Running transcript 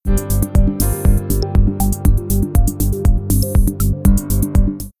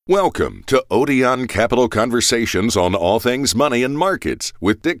Welcome to ODEON Capital Conversations on all things money and markets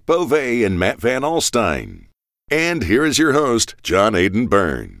with Dick Bove and Matt Van Alstyne. And here is your host, John AIDAN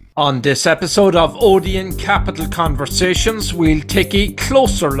BYRNE. On this episode of ODEON Capital Conversations, we'll take a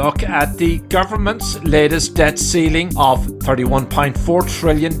closer look at the government's latest debt ceiling of $31.4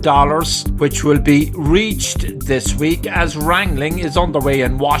 trillion, which will be reached this week as wrangling is underway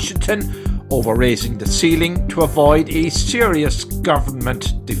in Washington over raising the ceiling to avoid a serious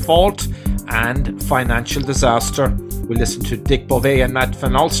government default and financial disaster. We'll listen to Dick Bove and Matt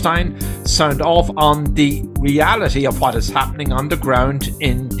Van Alstyne sound off on the reality of what is happening on the ground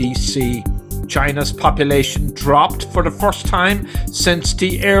in DC. China's population dropped for the first time since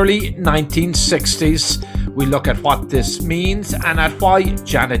the early 1960s. We look at what this means and at why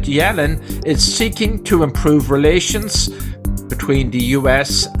Janet Yellen is seeking to improve relations between the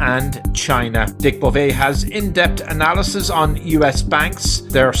US and China. Dick Bove has in-depth analysis on US banks,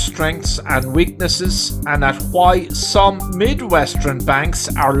 their strengths and weaknesses, and at why some Midwestern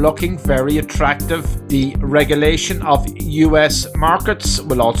banks are looking very attractive. The regulation of US markets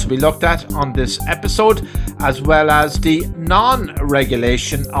will also be looked at on this episode, as well as the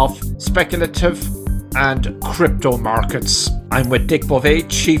non-regulation of speculative and crypto markets. I'm with Dick Bove,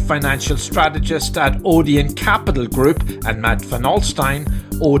 Chief Financial Strategist at ODEON Capital Group, and Matt Van Alstyne,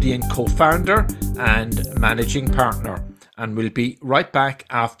 ODEON Co-founder and Managing Partner. And we'll be right back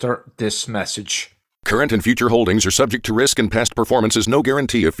after this message. Current and future holdings are subject to risk, and past performance is no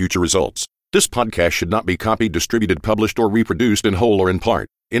guarantee of future results. This podcast should not be copied, distributed, published, or reproduced in whole or in part.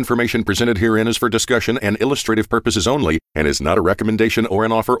 Information presented herein is for discussion and illustrative purposes only and is not a recommendation or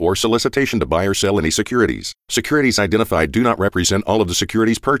an offer or solicitation to buy or sell any securities. Securities identified do not represent all of the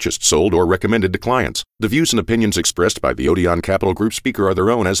securities purchased, sold, or recommended to clients. The views and opinions expressed by the ODEON Capital Group speaker are their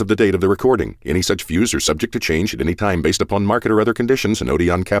own as of the date of the recording. Any such views are subject to change at any time based upon market or other conditions, and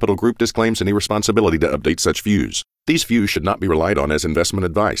ODEON Capital Group disclaims any responsibility to update such views. These views should not be relied on as investment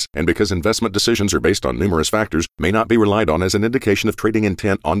advice, and because investment decisions are based on numerous factors, may not be relied on as an indication of trading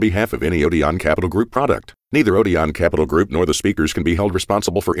intent on behalf of any ODEON Capital Group product. Neither ODEON Capital Group nor the speakers can be held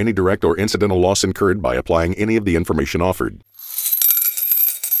responsible for any direct or incidental loss incurred by applying any of the information offered.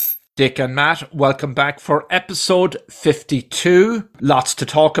 Dick and Matt, welcome back for episode 52. Lots to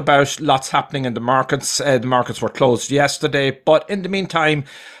talk about, lots happening in the markets. The markets were closed yesterday, but in the meantime,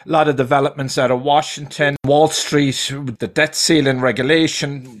 a lot of developments out of Washington. Wall Street, the debt ceiling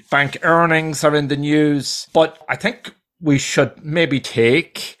regulation, bank earnings are in the news. But I think we should maybe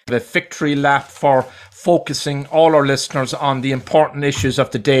take the victory lap for focusing all our listeners on the important issues of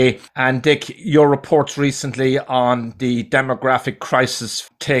the day. And Dick, your reports recently on the demographic crisis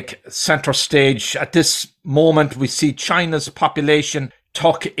take center stage. At this moment, we see China's population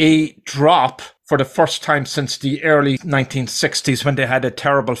took a drop for the first time since the early 1960s when they had a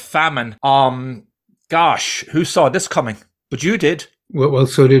terrible famine. Gosh, who saw this coming? But you did. Well,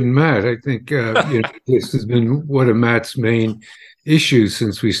 so did Matt. I think this has been one of Matt's main issues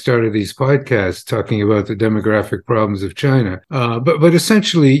since we started these podcasts talking about the demographic problems of China. But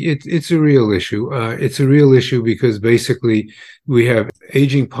essentially, it's a real issue. It's a real issue because basically we have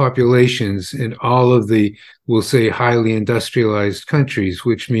aging populations in all of the, we'll say, highly industrialized countries,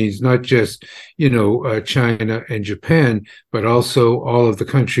 which means not just, China and Japan, but also all of the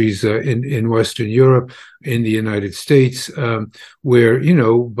countries in Western Europe, in the United States, where,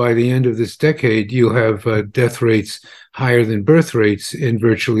 by the end of this decade, you'll have death rates higher than birth rates in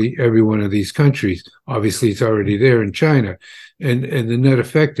virtually every one of these countries. Obviously, it's already there in China. And the net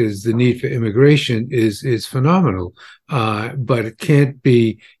effect is the need for immigration is phenomenal. But it can't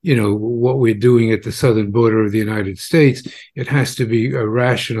be, what we're doing at the southern border of the United States. It has to be a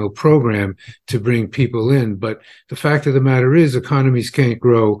rational program to bring people in. But the fact of the matter is economies can't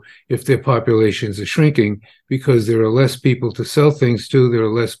grow if their populations are shrinking because there are less people to sell things to. There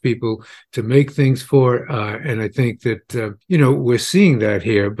are less people to make things for. And I think that, we're seeing that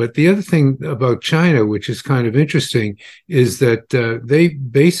here. But the other thing about China, which is kind of interesting, is that they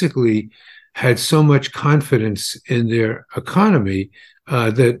basically had so much confidence in their economy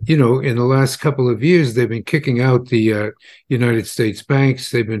that, in the last couple of years, they've been kicking out the United States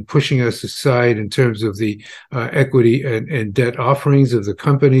banks. They've been pushing us aside in terms of the equity and debt offerings of the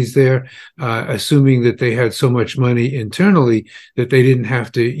companies there, assuming that they had so much money internally that they didn't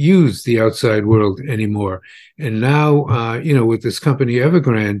have to use the outside world anymore. And now, with this company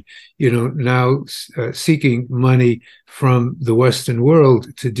Evergrande, now seeking money from the Western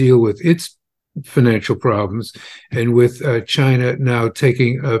world to deal with its financial problems, and with China now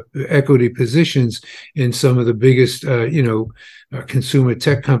taking equity positions in some of the biggest, consumer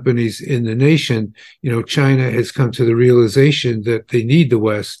tech companies in the nation, China has come to the realization that they need the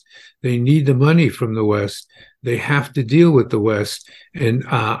West. They need the money from the West. They have to deal with the West. And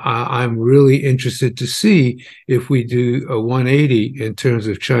I'm really interested to see if we do a 180 in terms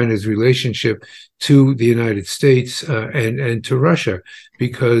of China's relationship to the United States and to Russia,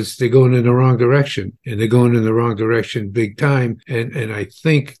 because they're going in the wrong direction, and they're going in the wrong direction big time. And I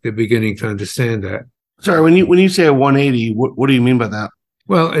think they're beginning to understand that. Sorry, when you say a 180, what do you mean by that?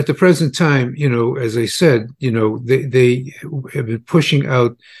 Well, at the present time, as I said, they have been pushing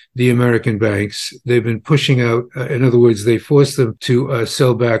out the American banks. They've been pushing out, in other words, they forced them to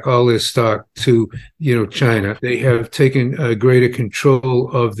sell back all their stock to, China. They have taken greater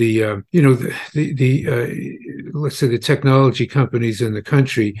control of let's say the technology companies in the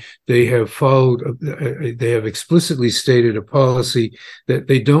country. They have they have explicitly stated a policy that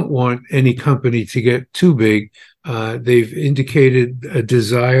they don't want any company to get too big. They've indicated a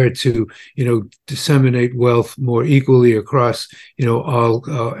desire to, disseminate wealth more equally across, all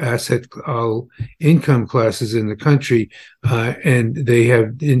income classes in the country. And they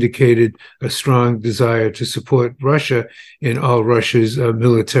have indicated a strong desire to support Russia in all Russia's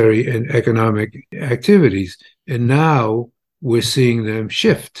military and economic activities. And now we're seeing them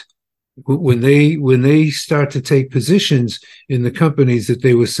shift. When they start to take positions in the companies that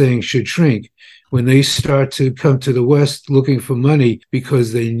they were saying should shrink, when they start to come to the West looking for money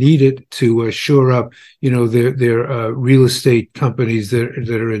because they need it to shore up, their real estate companies that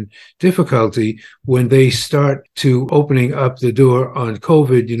are in difficulty, when they start to opening up the door on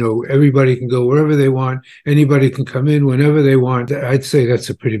COVID, everybody can go wherever they want, anybody can come in whenever they want. I'd say that's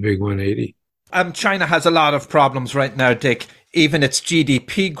a pretty big 180. China has a lot of problems right now, Dick. Even its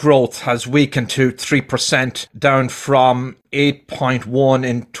GDP growth has weakened to 3%, down from 8.1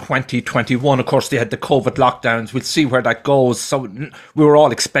 in 2021. Of course, they had the COVID lockdowns. We'll see where that goes. So we were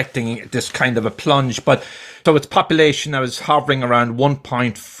all expecting this kind of a plunge. But so its population now is hovering around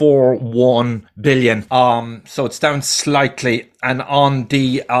 1.41 billion. So it's down slightly. And on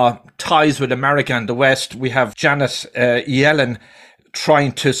the ties with America and the West, we have Janet Yellen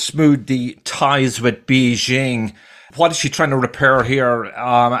trying to smooth the ties with Beijing. What is she trying to repair here?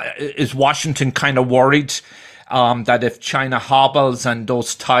 Is Washington kind of worried that if China hobbles and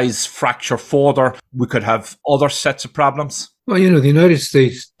those ties fracture further, we could have other sets of problems? Well, the United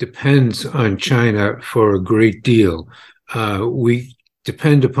States depends on China for a great deal. We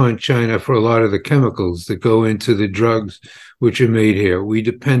depend upon China for a lot of the chemicals that go into the drugs which are made here. We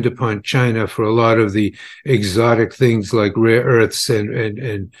depend upon China for a lot of the exotic things like rare earths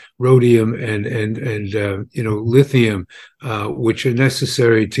and rhodium and lithium, which are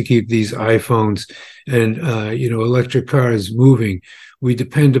necessary to keep these iPhones and electric cars moving. We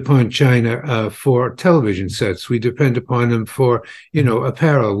depend upon China for television sets. We depend upon them for,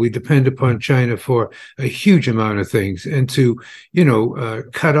 apparel. We depend upon China for a huge amount of things. And to,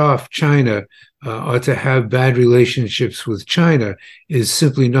 cut off China or to have bad relationships with China is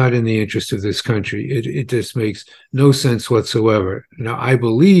simply not in the interest of this country. It just makes no sense whatsoever. Now, I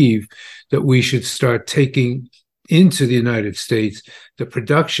believe that we should start taking into the United States the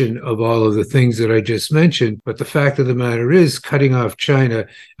production of all of the things that I just mentioned. But the fact of the matter is, cutting off China,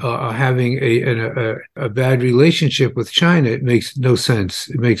 having a bad relationship with China, it makes no sense.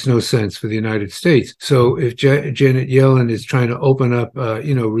 It makes no sense for the United States. So if Janet Yellen is trying to open up,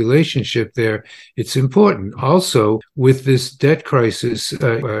 relationship there, it's important. Also, with this debt crisis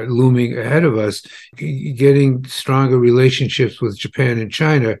looming ahead of us, getting stronger relationships with Japan and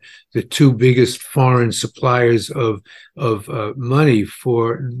China, the two biggest foreign suppliers of money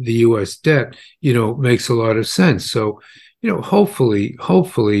for the U.S. debt, makes a lot of sense. So, hopefully,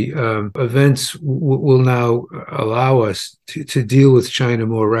 events will now allow us to deal with China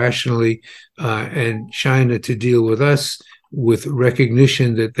more rationally, and China to deal with us with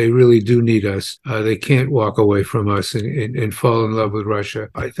recognition that they really do need us. They can't walk away from us and fall in love with Russia.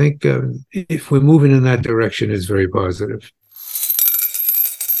 I think if we're moving in that direction, it's very positive.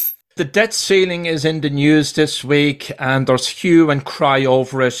 The debt ceiling is in the news this week, and there's hue and cry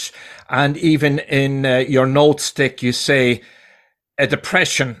over it. And even in your notes, Dick, you say a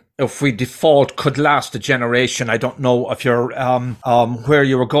depression, if we default, could last a generation. I don't know if you're where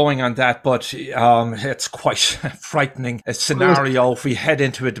you were going on that, but it's quite frightening a scenario if we head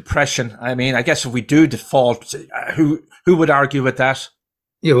into a depression. I mean, I guess if we do default, who would argue with that?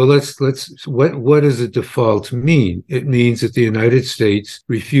 Yeah, well, what does a default mean? It means that the United States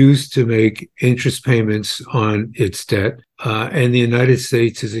refused to make interest payments on its debt. and the United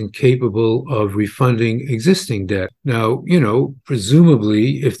States is incapable of refunding existing debt. Now,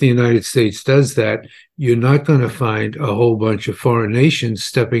 presumably, if the United States does that, you're not going to find a whole bunch of foreign nations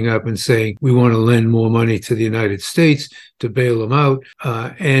stepping up and saying, we want to lend more money to the United States to bail them out.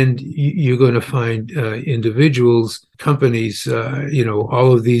 And you're going to find individuals, companies,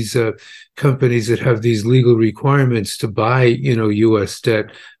 all of these companies that have these legal requirements to buy, U.S.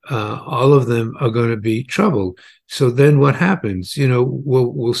 debt, all of them are going to be troubled. So then what happens?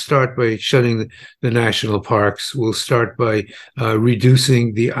 We'll start by shutting the national parks. We'll start by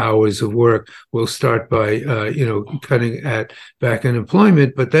reducing the hours of work. We'll start by, cutting back on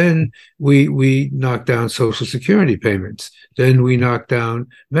employment. But then we knock down Social Security payments. Then we knock down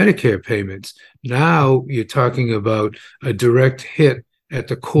Medicare payments. Now you're talking about a direct hit at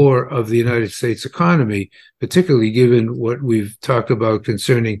the core of the United States economy, particularly given what we've talked about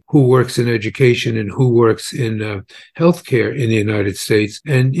concerning who works in education and who works in healthcare in the United States.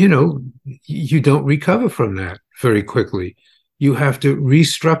 And, you don't recover from that very quickly. You have to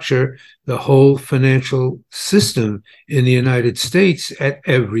restructure the whole financial system in the United States at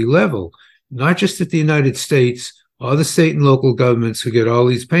every level, not just at the United States, all the state and local governments who get all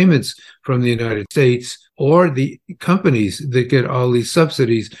these payments from the United States, or the companies that get all these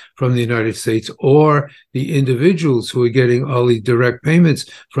subsidies from the United States, or the individuals who are getting all these direct payments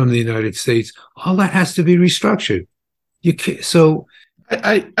from the United States. All that has to be restructured. You can't, so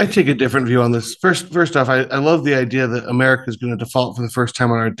I take a different view on this. First off, I love the idea that America is going to default for the first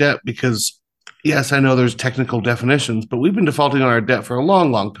time on our debt because, yes, I know there's technical definitions, but we've been defaulting on our debt for a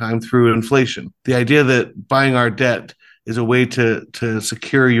long, long time through inflation. The idea that buying our debt is a way to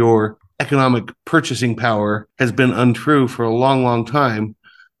secure your economic purchasing power has been untrue for a long, long time,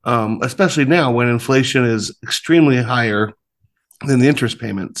 especially now when inflation is extremely higher than the interest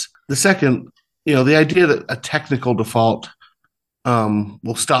payments. The second, the idea that a technical default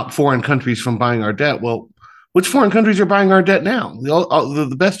will stop foreign countries from buying our debt. Well, which foreign countries are buying our debt now?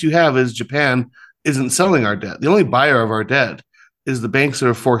 The best you have is Japan isn't selling our debt. The only buyer of our debt is the banks that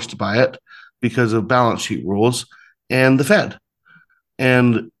are forced to buy it because of balance sheet rules and the Fed.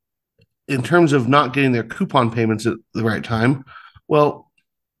 And in terms of not getting their coupon payments at the right time, well,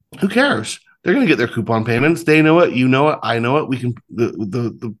 who cares? They're going to get their coupon payments. They know it. You know it. I know it. We can.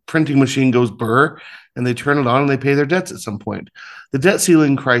 The printing machine goes burr, and they turn it on and they pay their debts at some point. The debt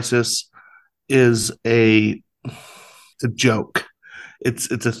ceiling crisis is a joke. It's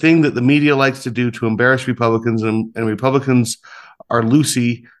a thing that the media likes to do to embarrass Republicans, and Republicans are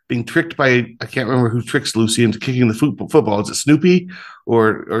Lucy being tricked by, I can't remember who tricks Lucy into kicking the football. Is it Snoopy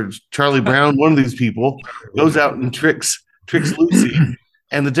or Charlie Brown? One of these people goes out and tricks Lucy.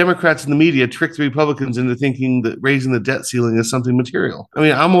 And the Democrats and the media trick the Republicans into thinking that raising the debt ceiling is something material. I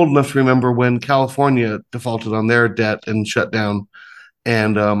mean, I'm old enough to remember when California defaulted on their debt and shut down,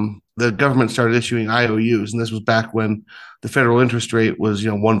 and the government started issuing IOUs. And this was back when the federal interest rate was,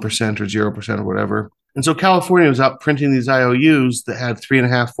 1% or 0% or whatever. And so California was out printing these IOUs that had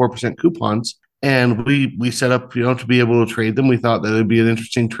 3.5%, 4% coupons. And we set up, to be able to trade them. We thought that it would be an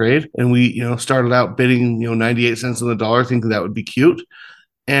interesting trade. And we, started out bidding, 98 cents on the dollar, thinking that would be cute.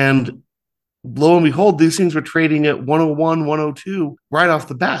 And lo and behold, these things were trading at 101, 102 right off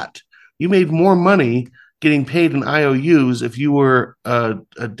the bat. You made more money getting paid in IOUs if you were a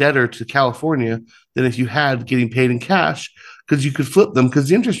debtor to California than if you had getting paid in cash, because you could flip them because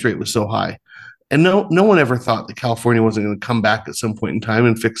the interest rate was so high. And no one ever thought that California wasn't going to come back at some point in time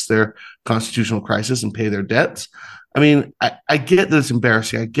and fix their constitutional crisis and pay their debts. I mean, I get that it's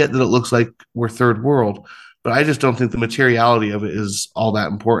embarrassing. I get that it looks like we're third world, but I just don't think the materiality of it is all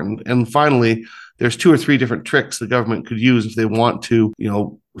that important. And finally, there's 2 or 3 different tricks the government could use if they want to,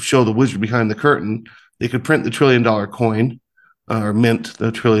 show the wizard behind the curtain. They could print the $1 trillion coin, or mint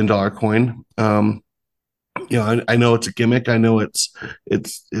the $1 trillion coin. I know it's a gimmick. I know it's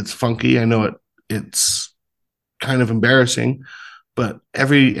funky. I know it's kind of embarrassing, but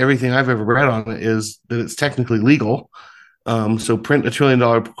everything I've ever read on it is that it's technically legal. So print a $1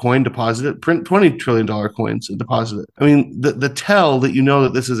 trillion coin, deposit it, print $20 trillion coins and deposit it. I mean, the tell that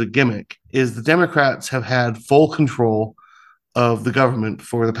that this is a gimmick is the Democrats have had full control of the government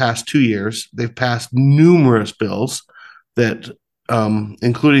for the past 2 years. They've passed numerous bills that,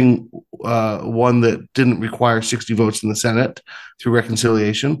 including one that didn't require 60 votes in the Senate through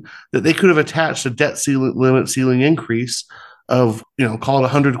reconciliation, that they could have attached a debt ceiling increase of, call it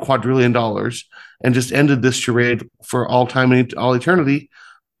 $100 quadrillion and just ended this charade for all time and all eternity.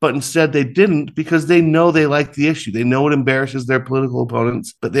 But instead they didn't, because they know they like the issue. They know it embarrasses their political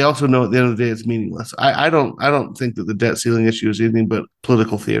opponents, but they also know at the end of the day it's meaningless. I don't think that the debt ceiling issue is anything but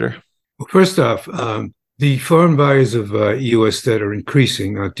political theater. Well, first off, The foreign buyers of U.S. debt are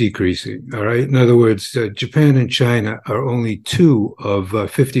increasing, not decreasing. All right. In other words, Japan and China are only two of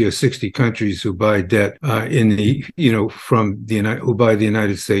 50 or 60 countries who buy debt who buy the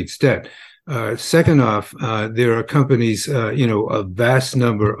United States debt. Second off, there are companies, a vast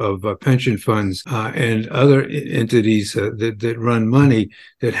number of pension funds and other entities that run money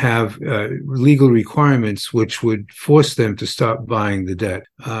that have legal requirements which would force them to stop buying the debt.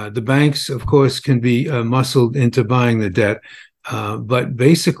 The banks, of course, can be muscled into buying the debt. But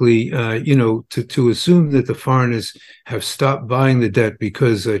basically, to assume that the foreigners have stopped buying the debt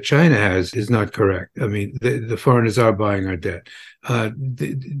because China has is not correct. I mean, the foreigners are buying our debt.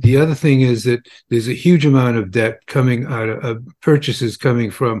 The other thing is that there's a huge amount of debt coming out of purchases coming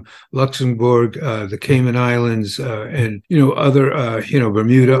from Luxembourg, the Cayman Islands, and other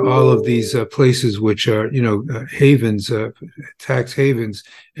Bermuda, all of these places which are havens, tax havens,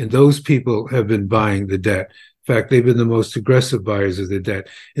 and those people have been buying the debt. In fact, they've been the most aggressive buyers of the debt,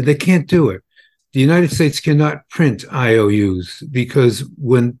 and they can't do it. The United States cannot print IOUs because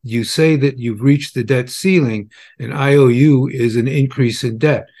when you say that you've reached the debt ceiling, an IOU is an increase in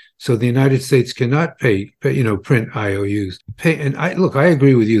debt. So the United States cannot print IOUs. I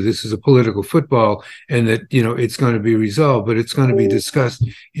agree with you. This is a political football, and that it's going to be resolved, but it's going to be discussed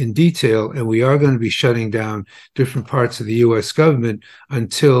in detail, and we are going to be shutting down different parts of the U.S. government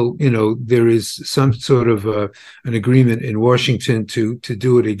until there is some sort of an agreement in Washington to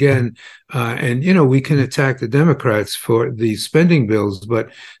do it again. And we can attack the Democrats for the spending bills, but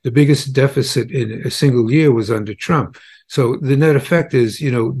the biggest deficit in a single year was under Trump. So the net effect is,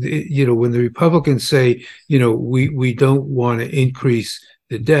 when the Republicans say, we don't want to increase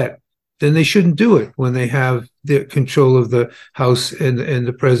the debt, then they shouldn't do it when they have the control of the House and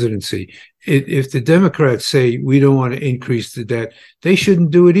the presidency. If the Democrats say we don't want to increase the debt, they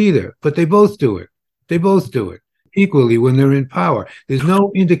shouldn't do it either. But they both do it. They both do it equally when they're in power. There's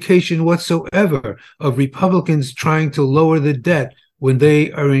no indication whatsoever of Republicans trying to lower the debt when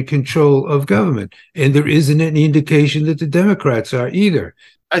they are in control of government. And there isn't any indication that the Democrats are either.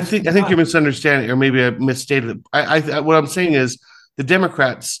 I think you're misunderstanding, or maybe I misstated it. What I'm saying is the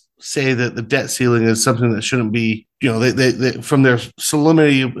Democrats say that the debt ceiling is something that shouldn't be, they from their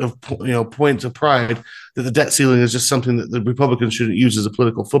solemnity of points of pride, that the debt ceiling is just something that the Republicans shouldn't use as a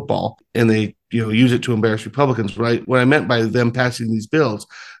political football, and they use it to embarrass Republicans. Right? What I meant by them passing these bills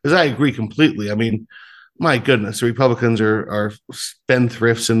is I agree completely. I mean, my goodness, the Republicans are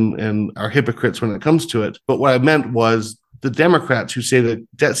spendthrifts and are hypocrites when it comes to it. But what I meant was the Democrats who say the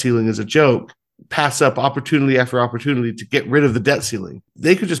debt ceiling is a joke pass up opportunity after opportunity to get rid of the debt ceiling.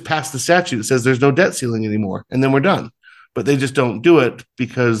 They could just pass the statute that says there's no debt ceiling anymore, and then we're done. But they just don't do it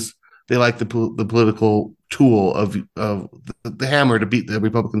because they like the political tool of the hammer to beat the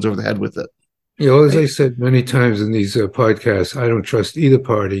Republicans over the head with it. As I said many times in these podcasts, I don't trust either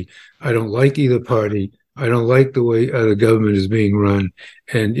party. I don't like either party. I don't like the way the government is being run.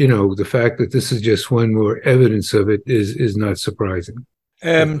 And, the fact that this is just one more evidence of it is not surprising.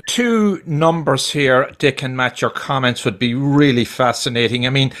 Two numbers here, Dick and Matt, your comments would be really fascinating. I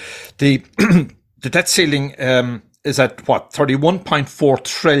mean, the the debt ceiling is at 31.4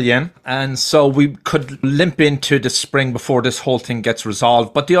 trillion. And so we could limp into the spring before this whole thing gets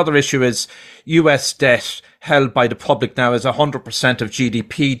resolved. But the other issue is US debt held by the public now is 100% of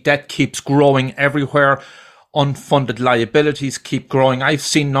GDP. Debt keeps growing everywhere. Unfunded liabilities keep growing. I've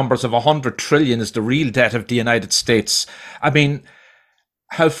seen numbers of 100 trillion is the real debt of the United States. I mean,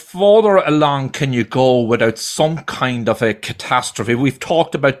 how further along can you go without some kind of a catastrophe? We've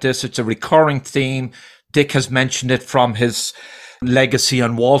talked about this. It's a recurring theme. Dick has mentioned it from his legacy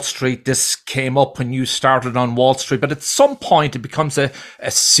on Wall Street. This came up when you started on Wall Street, but at some point it becomes a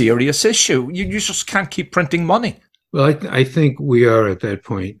serious issue. You just can't keep printing money. Well, I think we are at that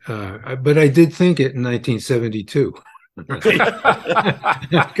point. But I did think it in 1972. I've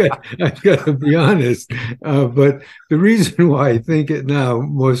got to be honest. But the reason why I think it now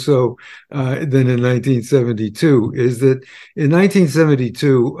more so than in 1972 is that in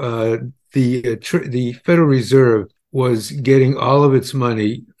 1972, the Federal Reserve was getting all of its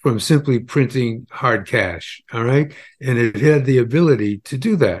money from simply printing hard cash. All right. And it had the ability to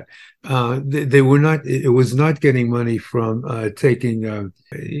do that. It was not getting money from taking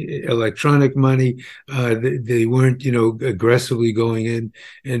electronic money. They weren't, aggressively going in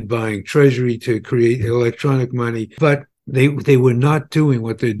and buying treasury to create electronic money, but they were not doing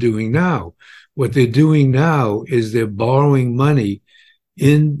what they're doing now. What they're doing now is they're borrowing money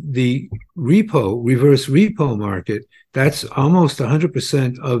in the reverse repo market. That's almost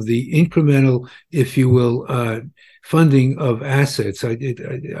 100% of the incremental, if you will, funding of assets.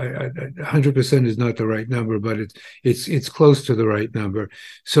 100% is not the right number, but it's close to the right number.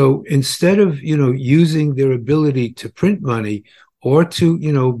 So instead of, using their ability to print money or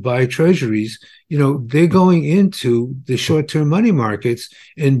to, buy treasuries, they're going into the short-term money markets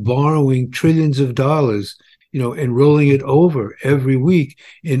and borrowing trillions of dollars, and rolling it over every week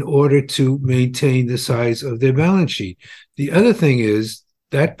in order to maintain the size of their balance sheet. The other thing is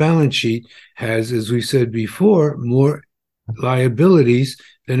that balance sheet has, as we said before, more liabilities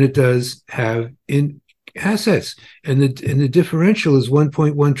than it does have in assets, and the differential is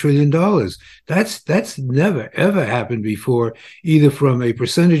 $1.1 trillion. That's never ever happened before, either from a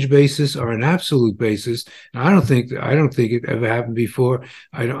percentage basis or an absolute basis. And I don't think it ever happened before.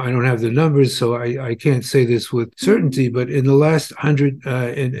 I don't have the numbers, so I can't say this with certainty. But in the last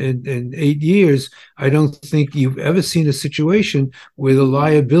 108 years, I don't think you've ever seen a situation where the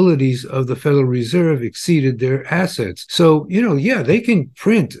liabilities of the Federal Reserve exceeded their assets. So they can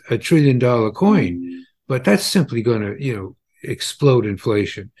print a $1 trillion coin, but that's simply going to, explode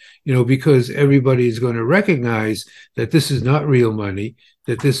inflation, because everybody is going to recognize that this is not real money,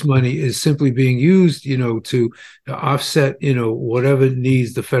 that this money is simply being used, to offset, whatever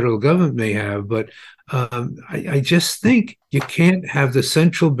needs the federal government may have. But I just think you can't have the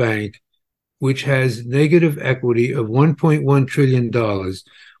central bank, which has negative equity of $1.1 trillion,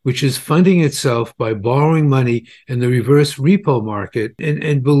 which is funding itself by borrowing money in the reverse repo market,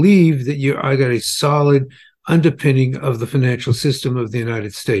 and believe that I got a solid underpinning of the financial system of the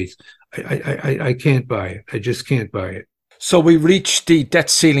United States. I can't buy it. I just can't buy it. So we reached the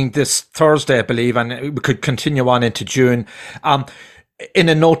debt ceiling this Thursday, I believe, and we could continue on into June. In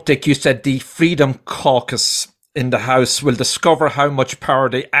a note, Dick, you said the Freedom Caucus in the House will discover how much power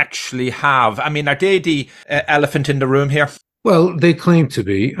they actually have. I mean, are they the elephant in the room here? Well, they claim to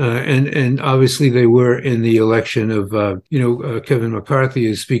be, and obviously they were in the election of, Kevin McCarthy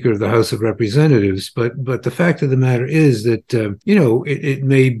as Speaker of the House of Representatives. But the fact of the matter is that, it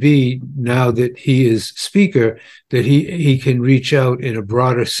may be now that he is Speaker that he can reach out in a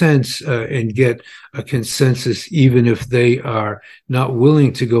broader sense and get a consensus, even if they are not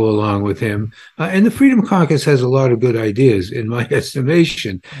willing to go along with him. And the Freedom Caucus has a lot of good ideas, in my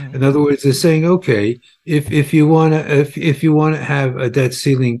estimation. In other words, they're saying, okay, if you want to have a debt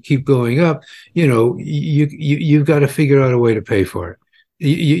ceiling keep going up, you've got to figure out a way to pay for it.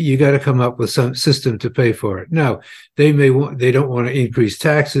 You got to come up with some system to pay for it. Now, they don't want to increase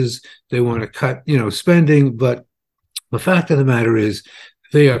taxes. They want to cut, spending. But the fact of the matter is,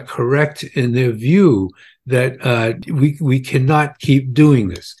 they are correct in their view that we cannot keep doing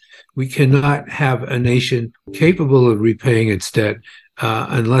this. We cannot have a nation capable of repaying its debt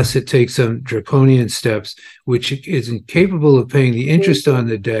unless it takes some draconian steps, which is incapable of paying the interest on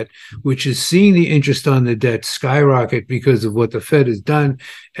the debt, which is seeing the interest on the debt skyrocket because of what the Fed has done,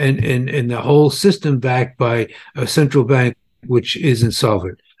 and the whole system backed by a central bank which is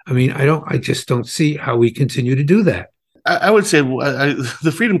insolvent. I mean, I just don't see how we continue to do that. I would say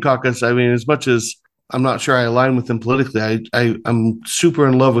the Freedom Caucus, I mean, as much as I'm not sure I align with them politically, I'm super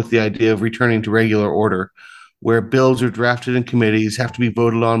in love with the idea of returning to regular order, where bills are drafted in committees, have to be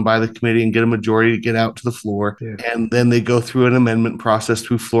voted on by the committee and get a majority to get out to the floor. Yeah. And then they go through an amendment process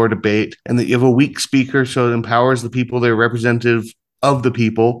through floor debate, and that you have a weak speaker, so it empowers the people. They're representative of the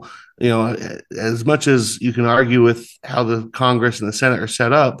people. As much as you can argue with how the Congress and the Senate are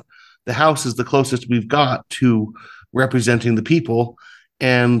set up, the House is the closest we've got to representing the people.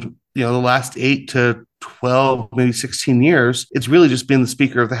 And the last 8 to 12, maybe 16 years, it's really just been the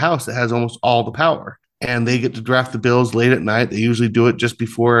Speaker of the House that has almost all the power. And they get to draft the bills late at night. They usually do it just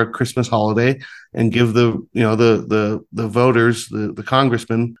before a Christmas holiday and give the voters, the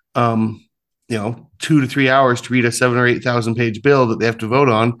congressmen, 2 to 3 hours to read a 7,000 or 8,000 page bill that they have to vote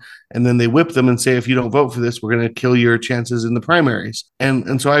on. And then they whip them and say, if you don't vote for this, we're going to kill your chances in the primaries.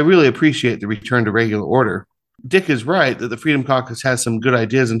 And so I really appreciate the return to regular order. Dick is right that the Freedom Caucus has some good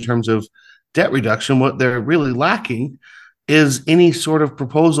ideas in terms of debt reduction. What they're really lacking is any sort of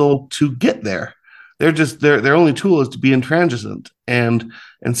proposal to get there. They're just their only tool is to be intransigent and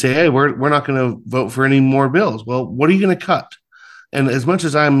say, hey, we're not going to vote for any more bills. Well, what are you going to cut? And as much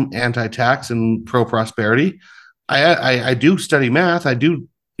as I'm anti-tax and pro-prosperity, I do study math. I do,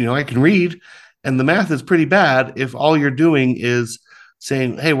 I can read, and the math is pretty bad if all you're doing is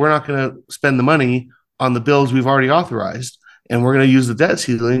saying, hey, we're not going to spend the money on the bills we've already authorized, and we're going to use the debt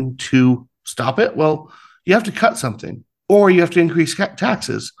ceiling to stop it. Well, you have to cut something, or you have to increase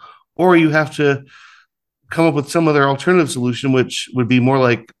taxes, or you have to come up with some other alternative solution, which would be more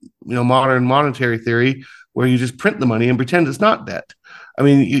like, modern monetary theory, where you just print the money and pretend it's not debt. I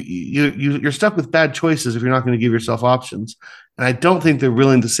mean, you're stuck with bad choices if you're not going to give yourself options. And I don't think they're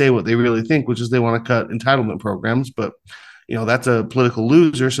willing to say what they really think, which is they want to cut entitlement programs. But, that's a political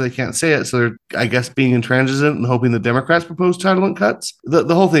loser, so they can't say it. So they're, I guess, being intransigent and hoping the Democrats propose entitlement cuts.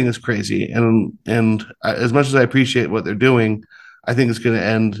 The whole thing is crazy. And as much as I appreciate what they're doing, I think it's going to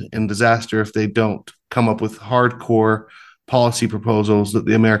end in disaster if they don't come up with hardcore policy proposals that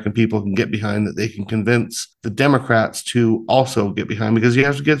the American people can get behind, that they can convince the Democrats to also get behind, because you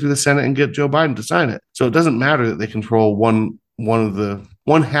have to get through the Senate and get Joe Biden to sign it. So it doesn't matter that they control one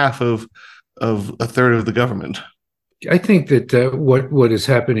half of a third of the government. I think that what is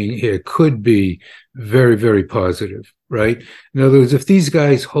happening here could be very, very positive, right? In other words, if these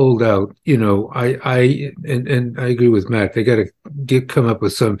guys hold out, I agree with Matt. They got to come up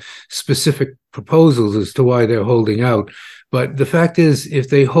with some specific proposals as to why they're holding out. But the fact is, if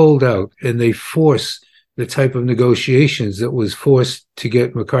they hold out and they force the type of negotiations that was forced to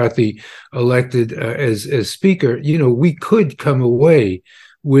get McCarthy elected as speaker, we could come away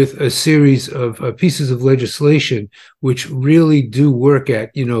with a series of pieces of legislation which really do work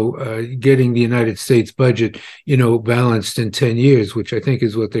at, getting the United States budget, balanced in 10 years, which I think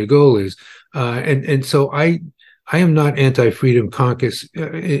is what their goal is. And so I am not anti-freedom caucus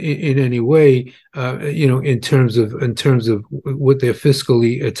in any way, in terms of what they're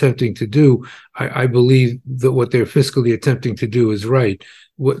fiscally attempting to do. I believe that what they're fiscally attempting to do is right.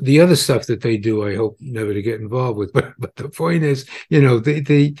 What the other stuff that they do, I hope never to get involved with. But the point is,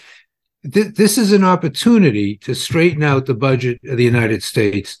 this is an opportunity to straighten out the budget of the United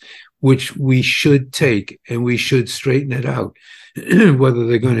States, which we should take, and we should straighten it out. Whether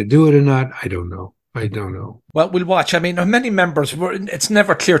they're going to do it or not, I don't know. Well, we'll watch. I mean, how many members it's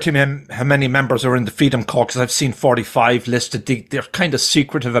never clear to me how many members are in the Freedom Caucus. I've seen 45 listed. They're kind of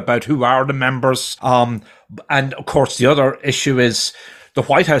secretive about who are the members. And of course, the other issue is the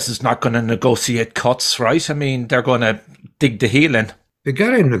White House is not going to negotiate cuts, right? I mean, they're going to dig the heel in. They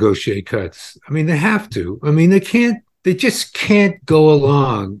got to negotiate cuts. I mean, they have to. I mean, they just can't go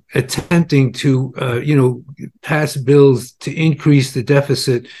along attempting to, pass bills to increase the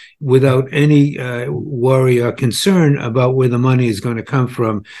deficit without any worry or concern about where the money is going to come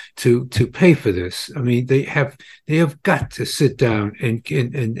from to pay for this. I mean, they have got to sit down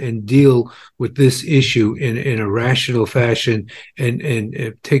and deal with this issue in a rational fashion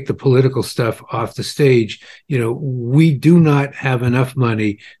and take the political stuff off the stage. We do not have enough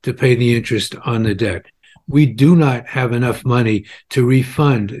money to pay the interest on the debt. We do not have enough money to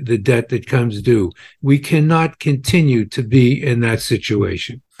refund the debt that comes due. We cannot continue to be in that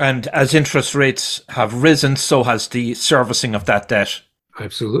situation. And as interest rates have risen, so has the servicing of that debt.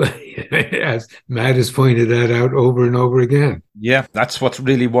 Absolutely. As Matt has pointed that out over and over again. Yeah, that's what's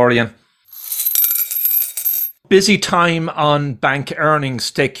really worrying. Busy time on bank earnings,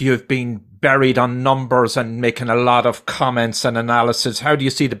 Dick. You've been buried on numbers and making a lot of comments and analysis. How do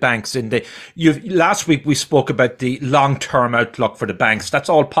you see the banks last week we spoke about the long-term outlook for the banks. That's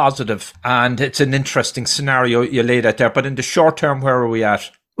all positive, and it's an interesting scenario you laid out there. But in the short term, where are we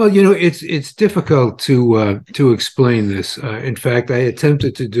at? Well, it's difficult to explain this. In fact, I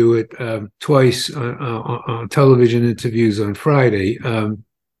attempted to do it twice on television interviews on Friday,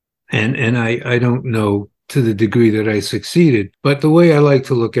 and I don't know to the degree that I succeeded. But the way I like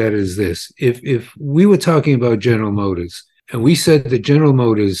to look at it is this. If we were talking about General Motors, and we said that General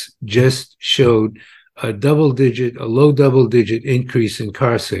Motors just showed a low double-digit increase in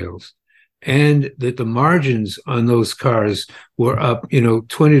car sales, and that the margins on those cars were up, 20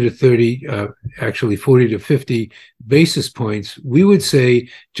 to 30, actually 40 to 50 basis points, we would say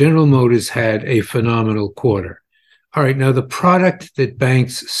General Motors had a phenomenal quarter. All right, now the product that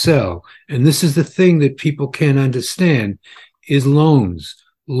banks sell, and this is the thing that people can't understand, is loans.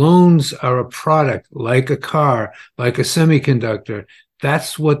 Loans are a product like a car, like a semiconductor.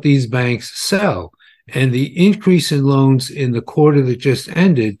 That's what these banks sell. And the increase in loans in the quarter that just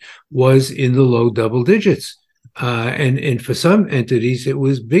ended was in the low double digits. And for some entities, it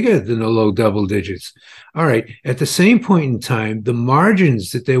was bigger than the low double digits. All right, at the same point in time, the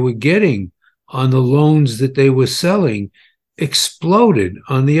margins that they were getting on the loans that they were selling exploded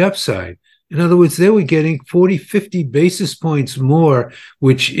on the upside. In other words, they were getting 40, 50 basis points more,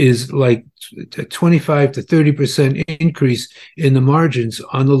 which is like a 25 to 30% increase in the margins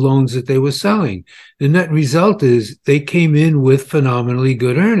on the loans that they were selling. The net result is they came in with phenomenally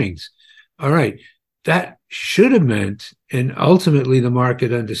good earnings. All right, that should have meant, and ultimately the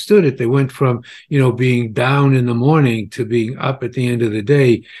market understood it, they went from, being down in the morning to being up at the end of the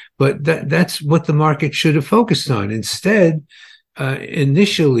day. But that's what the market should have focused on. Instead,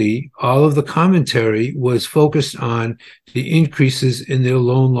 initially, all of the commentary was focused on the increases in their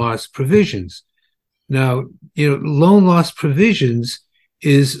loan loss provisions. Now, loan loss provisions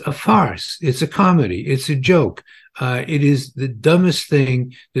is a farce. It's a comedy. It's a joke. It is the dumbest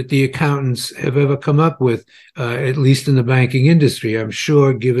thing that the accountants have ever come up with, at least in the banking industry. I'm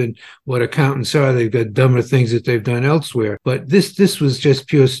sure, given what accountants are, they've got dumber things that they've done elsewhere. But this was just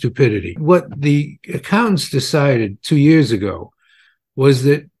pure stupidity. What the accountants decided 2 years ago was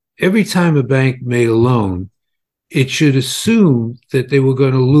that every time a bank made a loan, it should assume that they were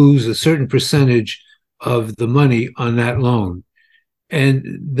going to lose a certain percentage of the money on that loan.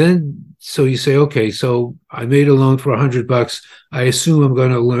 And then, so you say, okay, so I made a loan for $100. I assume I'm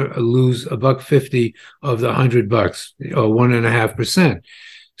going to lose $1.50 of the $100, or 1.5%.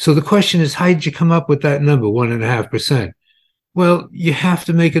 So the question is, how did you come up with that number, 1.5%? Well, you have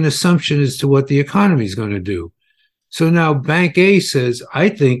to make an assumption as to what the economy is going to do. So now Bank A says, I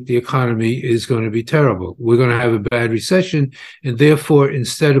think the economy is going to be terrible. We're going to have a bad recession. And therefore,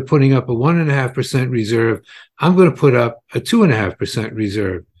 instead of putting up a 1.5% reserve, I'm going to put up a 2.5%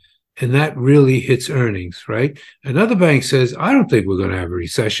 reserve. And that really hits earnings, right? Another bank says, I don't think we're going to have a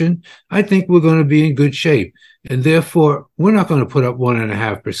recession. I think we're going to be in good shape. And therefore, we're not going to put up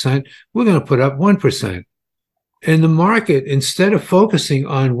 1.5%. We're going to put up 1%. And the market, instead of focusing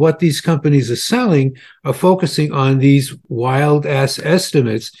on what these companies are selling, are focusing on these wild ass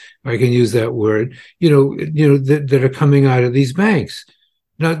estimates, if I can use that word, that are coming out of these banks.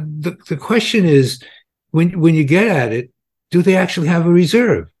 Now, the question is, when you get at it, do they actually have a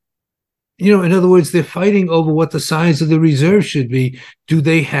reserve? In other words, they're fighting over what the size of the reserve should be. Do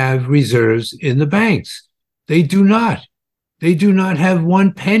they have reserves in the banks? They do not. They do not have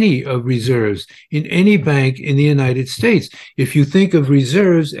 1 penny of reserves in any bank in the United States. If you think of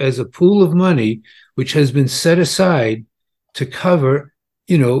reserves as a pool of money which has been set aside to cover,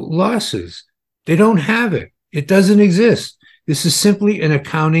 losses, they don't have it. It doesn't exist. This is simply an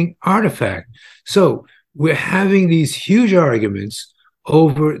accounting artifact. So we're having these huge arguments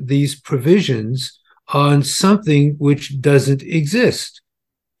over these provisions on something which doesn't exist.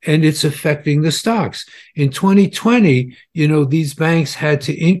 And it's affecting the stocks. In 2020, these banks had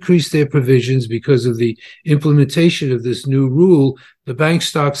to increase their provisions because of the implementation of this new rule. The bank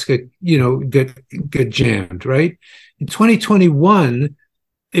stocks get jammed, right? In 2021,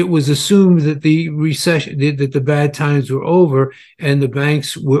 it was assumed that the recession, that the bad times were over, and the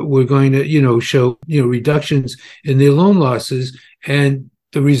banks were going to, show, reductions in their loan losses, and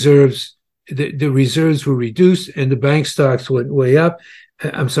the reserves were reduced, and the bank stocks went way up.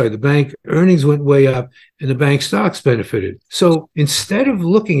 The bank earnings went way up and the bank stocks benefited. So instead of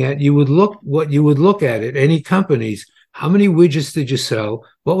looking at, you would look at it, any companies, how many widgets did you sell?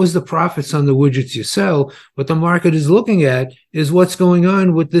 What was the profits on the widgets you sell? What the market is looking at is what's going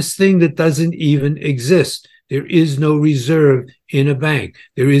on with this thing that doesn't even exist. There is no reserve in a bank.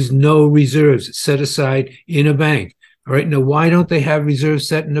 There is no reserves set aside in a bank. All right. Now, why don't they have reserves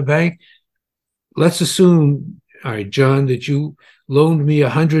set in a bank? Let's assume, all right, John, that you loaned me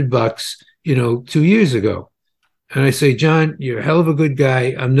 $100, 2 years ago. And I say, John, you're a hell of a good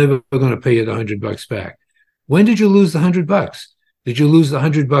guy. I'm never going to pay you the $100 back. When did you lose the $100? Did you lose the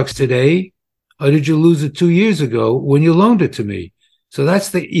 $100 today? Or did you lose it 2 years ago when you loaned it to me? So that's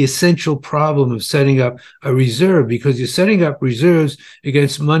the essential problem of setting up a reserve, because you're setting up reserves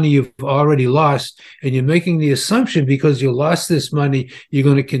against money you've already lost, and you're making the assumption because you lost this money, you're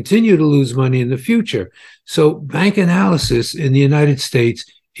going to continue to lose money in the future. So bank analysis in the United States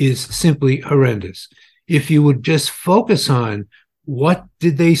is simply horrendous. If you would just focus on what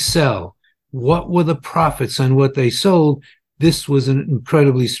did they sell, what were the profits on what they sold, this was an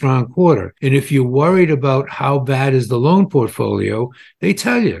incredibly strong quarter. And if you're worried about how bad is the loan portfolio, they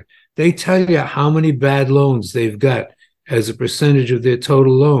tell you how many bad loans they've got as a percentage of their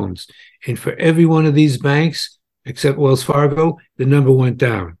total loans. And for every one of these banks, except Wells Fargo, the number went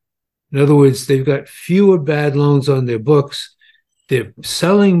down. In other words, they've got fewer bad loans on their books. They're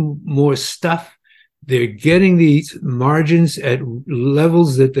selling more stuff. They're getting these margins at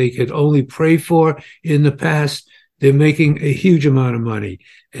levels that they could only pray for in the past. They're making a huge amount of money.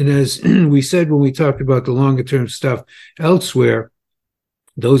 And as we said when we talked about the longer term stuff elsewhere,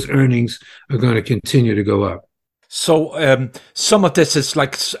 those earnings are going to continue to go up. So some of this is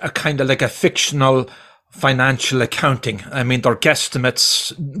like a kind of like a fictional financial accounting. I mean, they're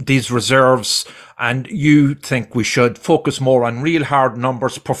guesstimates, these reserves, and you think we should focus more on real hard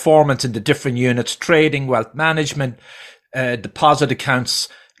numbers, performance in the different units, trading, wealth management, deposit accounts.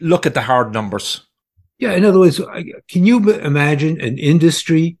 Look at the hard numbers. Yeah, in other words, can you imagine an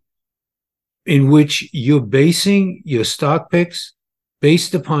industry in which you're basing your stock picks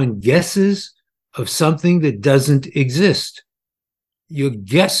based upon guesses of something that doesn't exist. You're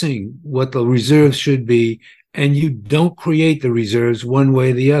guessing what the reserves should be, and you don't create the reserves one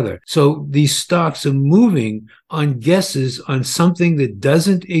way or the other. So these stocks are moving on guesses on something that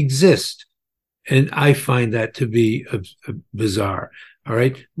doesn't exist. And I find that to be bizarre. All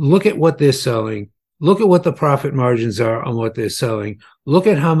right. Look at what they're selling. Look at what the profit margins are on what they're selling. Look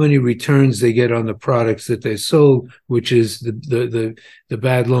at how many returns they get on the products that they sold, which is the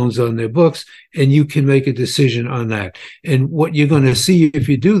bad loans on their books, and you can make a decision on that. And what you're going to see if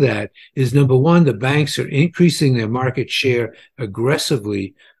you do that is, number one, the banks are increasing their market share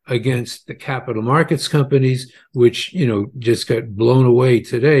aggressively against the capital markets companies, which, just got blown away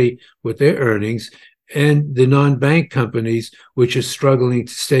today with their earnings, and the non-bank companies, which are struggling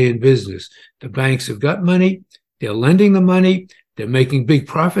to stay in business. The banks have got money. They're lending the money. They're making big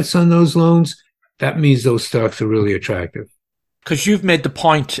profits on those loans. That means those stocks are really attractive. Because you've made the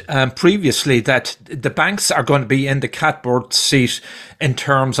point previously that the banks are going to be in the catbird seat in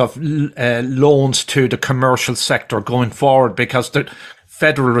terms of loans to the commercial sector going forward, because the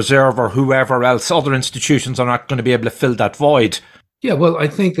Federal Reserve or whoever else, other institutions, are not going to be able to fill that void. Yeah, well, I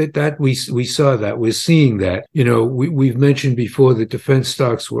think that we saw that. We're seeing that. We've mentioned before that defense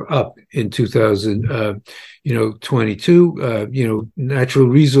stocks were up in 2022. Natural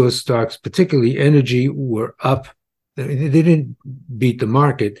resource stocks, particularly energy, were up. They didn't beat the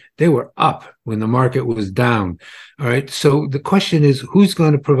market. They were up when the market was down. All right. So the question is, who's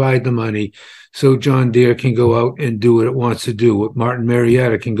going to provide the money so John Deere can go out and do what it wants to do? What Martin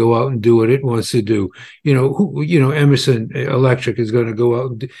Marietta can go out and do what it wants to do? Emerson Electric is going to go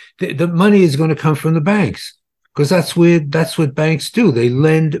out. The money is going to come from the banks, because that's what banks do. They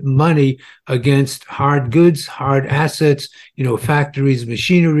lend money against hard goods, hard assets, factories,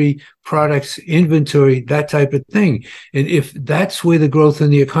 machinery, products, inventory, that type of thing. And if that's where the growth in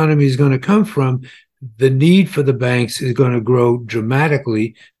the economy is going to come from, the need for the banks is going to grow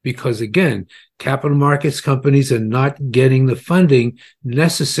dramatically, because, again, capital markets companies are not getting the funding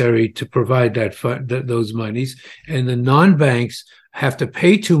necessary to provide those monies, and the non-banks have to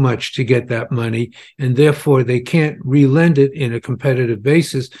pay too much to get that money, and therefore they can't re-lend it in a competitive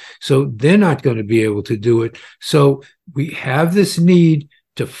basis. So they're not going to be able to do it. So we have this need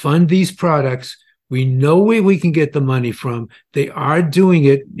to fund these products. We know where we can get the money from. They are doing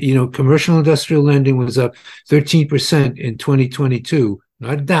it. Commercial industrial lending was up 13% in 2022,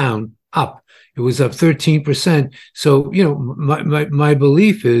 not down, up. It was up 13%. So, my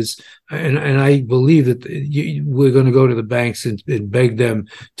belief is, and I believe that we're going to go to the banks and beg them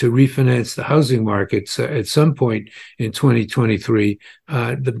to refinance the housing markets at some point in 2023.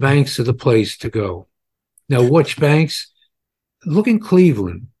 The banks are the place to go. Now, which banks? Look in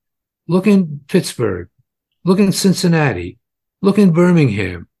Cleveland. Look in Pittsburgh. Look in Cincinnati. Look in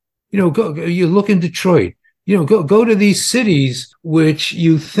Birmingham. You look in Detroit. Go to these cities which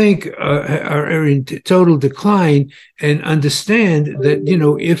you think are in total decline, and understand that,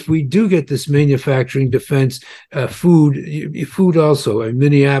 if we do get this manufacturing, defense, food also, in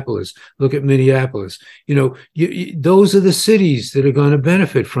Minneapolis, look at Minneapolis. Those are the cities that are going to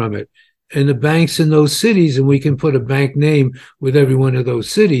benefit from it. And the banks in those cities, and we can put a bank name with every one of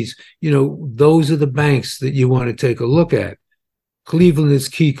those cities, those are the banks that you want to take a look at. Cleveland is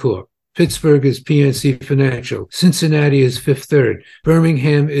KeyCorp. Pittsburgh is PNC Financial. Cincinnati is Fifth Third.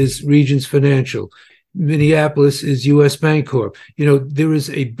 Birmingham is Regions Financial. Minneapolis is U.S. Bancorp. There is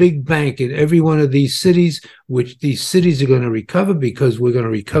a big bank in every one of these cities, which these cities are going to recover, because we're going to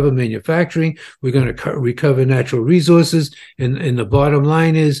recover manufacturing. We're going to recover natural resources. And the bottom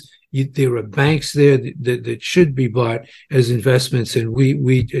line is, there are banks there that should be bought as investments, and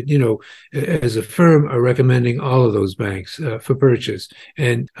we as a firm are recommending all of those banks for purchase.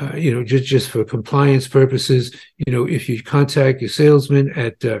 And just for compliance purposes, if you contact your salesman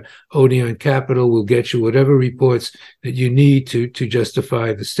at ODEON Capital, we'll get you whatever reports that you need to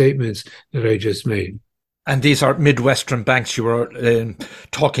justify the statements that I just made. And these are Midwestern banks you were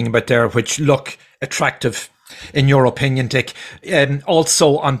talking about there, which look attractive in your opinion, Dick.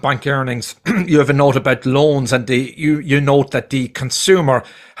 Also on bank earnings, you have a note about loans, and you note that the consumer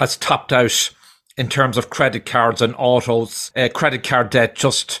has topped out in terms of credit cards and autos. Credit card debt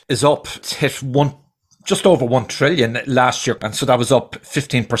just is up. It's hit just over 1 trillion last year, and so that was up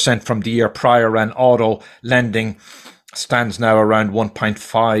 15% from the year prior, and auto lending stands now around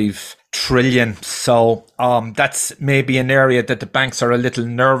 1.5 trillion. So that's maybe an area that the banks are a little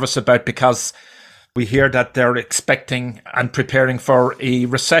nervous about, because we hear that they're expecting and preparing for a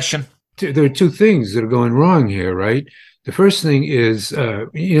recession. There are two things that are going wrong here, right? The first thing is,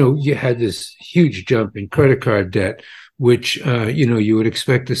 you had this huge jump in credit card debt, which, you would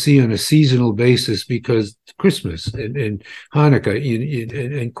expect to see on a seasonal basis because Christmas and Hanukkah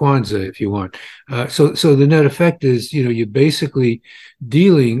and Kwanzaa, if you want. So the net effect is, you're basically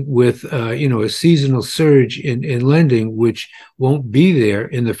dealing with, a seasonal surge in lending, which won't be there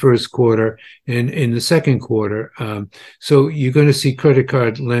in the first quarter and in the second quarter. So you're going to see credit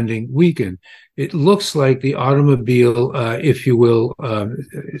card lending weaken. It looks like the automobile, if you will,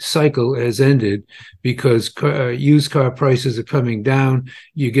 cycle has ended because used car prices are coming down.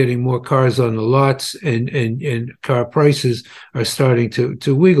 You're getting more cars on the lots, and car prices are starting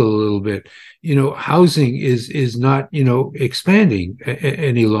to wiggle a little bit. Housing is not, expanding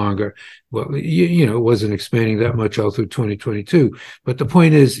any longer. Well, it wasn't expanding that much all through 2022. But the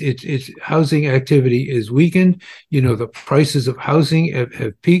point is, it's housing activity is weakened. The prices of housing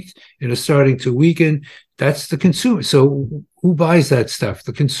have peaked and are starting to weaken. That's the consumer. So who buys that stuff?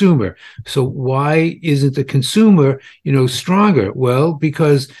 The consumer. So why isn't the consumer, stronger? Well,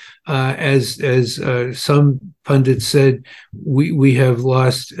 because as some pundits said, we have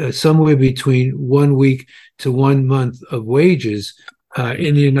lost somewhere between 1 week to 1 month of wages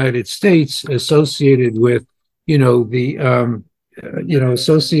in the United States associated with, the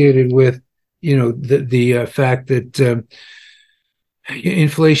fact that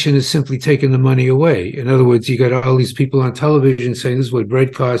inflation has simply taken the money away. In other words, you got all these people on television saying this is what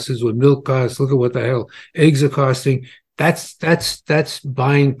bread costs, this is what milk costs, look at what the hell eggs are costing. That's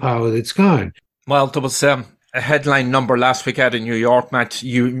buying power that's gone. Well, there was a headline number last week out in New York, Matt.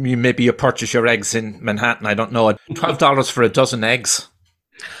 You purchase your eggs in Manhattan, I don't know, $12 for a dozen eggs.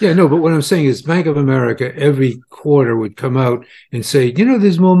 Yeah, no, but what I'm saying is Bank of America every quarter would come out and say,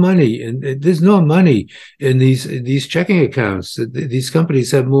 there's more money, and there's no money in these checking accounts. These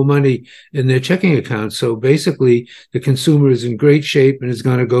companies have more money in their checking accounts. So basically, the consumer is in great shape and is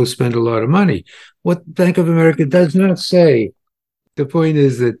going to go spend a lot of money. What Bank of America does not say, the point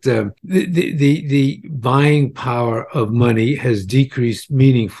is that the buying power of money has decreased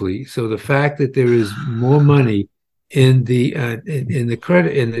meaningfully. So the fact that there is more money in the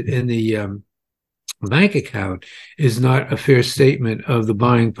credit in the bank account is not a fair statement of the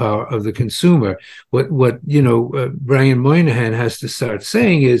buying power of the consumer. What Brian Moynihan has to start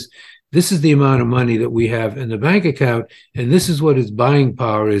saying is, this is the amount of money that we have in the bank account, and this is what its buying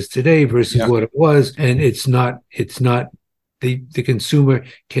power is today versus what it was. And it's not the consumer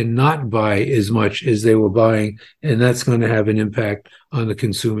cannot buy as much as they were buying, and that's going to have an impact on the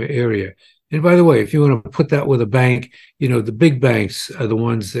consumer area. And by the way, if you want to put that with a bank, the big banks are the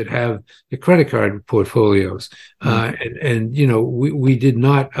ones that have the credit card portfolios. We did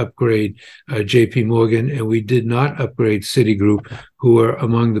not upgrade JP Morgan, and we did not upgrade Citigroup, who are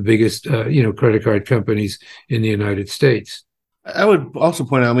among the biggest, credit card companies in the United States. I would also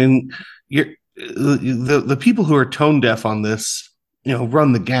point out, the people who are tone deaf on this,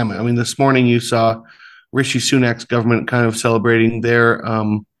 run the gamut. This morning you saw Rishi Sunak's government kind of celebrating their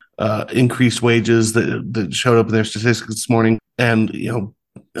increased wages that showed up in their statistics this morning. And,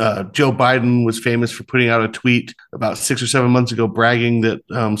 Joe Biden was famous for putting out a tweet about 6 or 7 months ago bragging that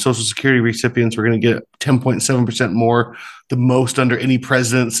Social Security recipients were going to get 10.7% more, the most under any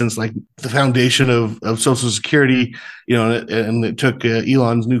president since like the foundation of Social Security, and it took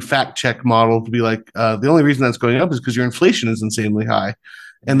Elon's new fact check model to be like, the only reason that's going up is because your inflation is insanely high.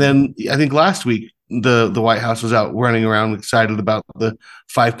 And then I think last week, the White House was out running around excited about the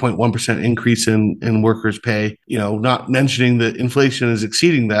 5.1% increase in workers' pay, not mentioning that inflation is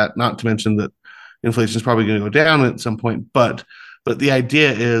exceeding that, not to mention that inflation is probably going to go down at some point. But the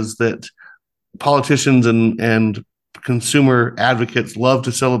idea is that politicians and consumer advocates love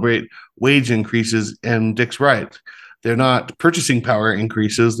to celebrate wage increases, and Dick's right. They're not purchasing power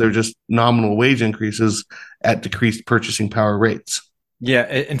increases. They're just nominal wage increases at decreased purchasing power rates. Yeah,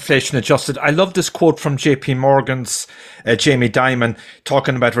 inflation adjusted. I love this quote from JP Morgan's Jamie Dimon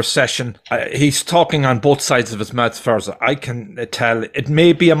talking about recession. He's talking on both sides of his mouth, as far as I can tell. It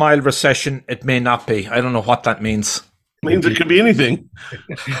may be a mild recession. It may not be. I don't know what that means. It means it could be anything.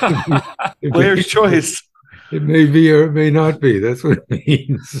 Player's choice. It may be or it may not be. That's what it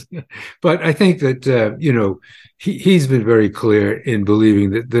means. But I think that, he's been very clear in believing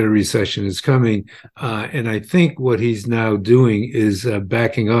that a recession is coming. And I think what he's now doing is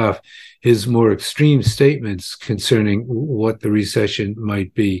backing off his more extreme statements concerning what the recession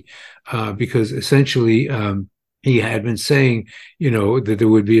might be. Because essentially, he had been saying, that there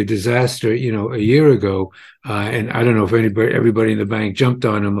would be a disaster, a year ago. And I don't know if everybody in the bank jumped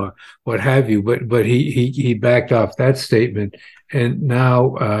on him or what have you, but he backed off that statement. And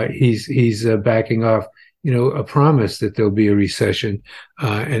now he's backing off a promise that there'll be a recession.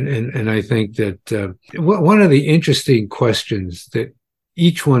 And I think that one of the interesting questions that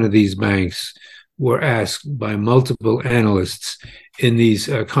each one of these banks were asked by multiple analysts in these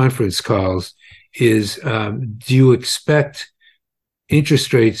conference calls is, do you expect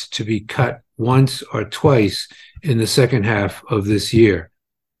interest rates to be cut once or twice in the second half of this year?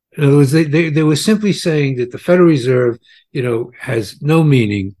 In other words, they were simply saying that the Federal Reserve, has no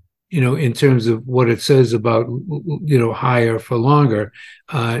meaning, in terms of what it says about, higher for longer,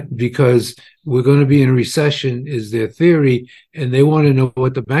 because we're going to be in a recession is their theory. And they want to know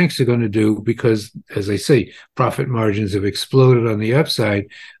what the banks are going to do because, as I say, profit margins have exploded on the upside.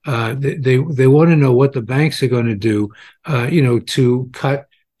 They want to know what the banks are going to do, to cut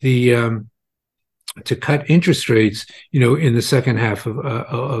interest rates, in the second half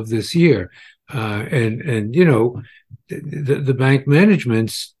of this year. And the bank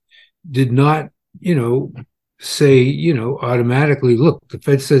managements did not, say, automatically, look, the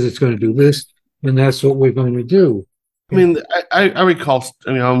Fed says it's going to do this, and that's what we're going to do. I mean, I recall,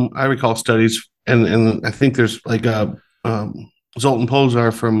 I recall studies, and I think there's like Zoltan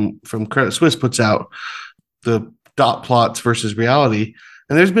Pozar from Credit Suisse puts out the dot plots versus reality,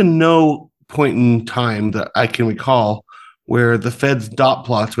 and there's been no point in time that I can recall where the Fed's dot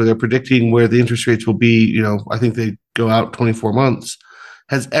plots, where they're predicting where the interest rates will be, I think they go out 24 months,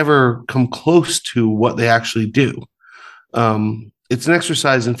 has ever come close to what they actually do. It's an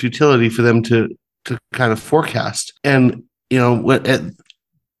exercise in futility for them to kind of forecast. And,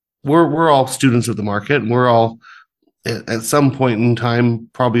 we're all students of the market, and we're all at some point in time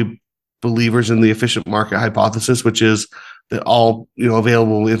probably believers in the efficient market hypothesis, which is that all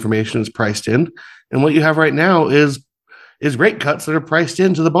available information is priced in. And what you have right now is rate cuts that are priced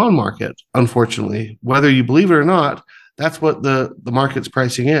into the bond market, unfortunately. Whether you believe it or not, that's what the market's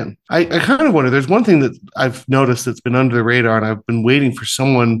pricing in. I kind of wonder, there's one thing that I've noticed that's been under the radar, and I've been waiting for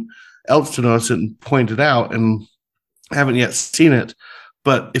someone else to notice it and point it out, and haven't yet seen it.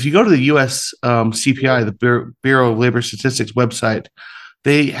 But if you go to the U.S. CPI, the Bureau of Labor Statistics website,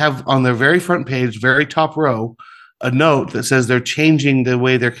 they have on their very front page, very top row, a note that says they're changing the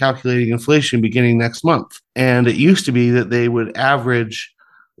way they're calculating inflation beginning next month. And it used to be that they would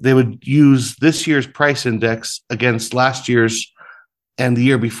use this year's price index against last year's and the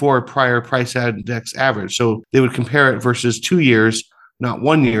year before prior price index average. So they would compare it versus 2 years, not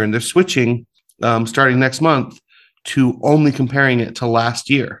 1 year. And they're switching starting next month to only comparing it to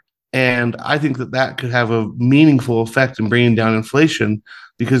last year. And I think that could have a meaningful effect in bringing down inflation,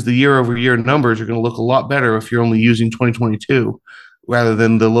 because the year over year numbers are going to look a lot better if you're only using 2022 rather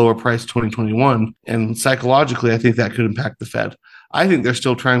than the lower price 2021. And psychologically, I think that could impact the Fed. I think they're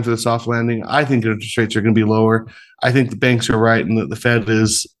still trying for the soft landing. I think interest rates are going to be lower. I think the banks are right, and that the Fed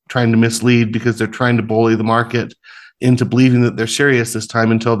is trying to mislead because they're trying to bully the market into believing that they're serious this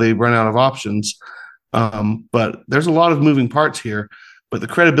time until they run out of options. But there's a lot of moving parts here. But the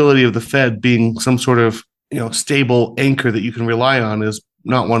credibility of the Fed being some sort of stable anchor that you can rely on is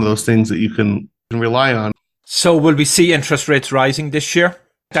not one of those things that you can rely on. So will we see interest rates rising this year?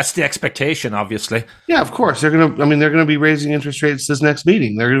 That's the expectation, obviously. Yeah, of course. They're going to be raising interest rates this next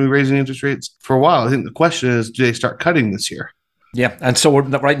meeting. They're going to be raising interest rates for a while. I think the question is, do they start cutting this year? Yeah, and so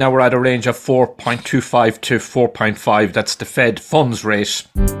right now we're at a range of 4.25 to 4.5. That's the Fed funds rate.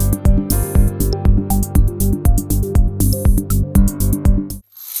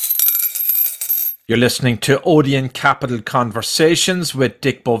 You're listening to Odeon Capital Conversations with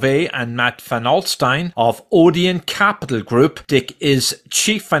Dick Bove and Matt Van ALSTYNE of Odeon Capital Group. Dick is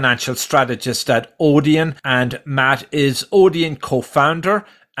Chief Financial Strategist at Odeon, and Matt is Odeon co-founder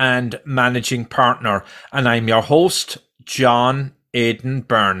and managing partner. And I'm your host, John AIDAN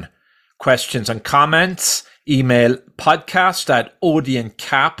Byrne. Questions and comments? Email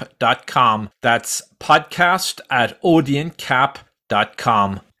podcast@odeoncap.com. That's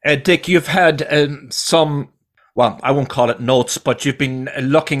podcast@odeoncap.com. Dick, you've had some, well, I won't call it notes, but you've been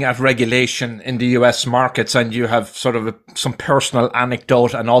looking at regulation in the US markets, and you have sort of some personal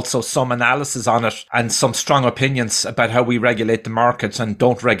anecdote and also some analysis on it and some strong opinions about how we regulate the markets and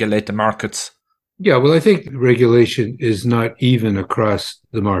don't regulate the markets. Yeah, well, I think regulation is not even across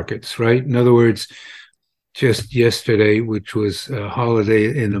the markets, right? In other words, just yesterday, which was a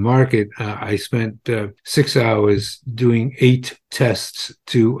holiday in the market, I spent 6 hours doing 8 tests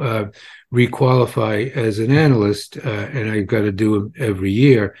to requalify as an analyst, and I've got to do them every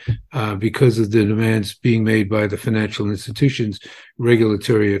year because of the demands being made by the Financial Institutions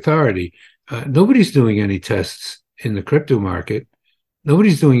Regulatory Authority. Nobody's doing any tests in the crypto market.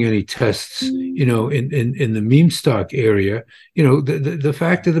 Nobody's doing any tests, in the meme stock area. The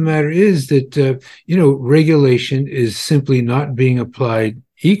fact of the matter is that, regulation is simply not being applied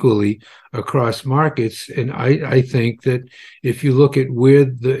equally across markets. And I think that if you look at where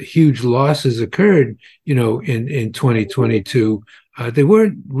the huge losses occurred, in 2022, they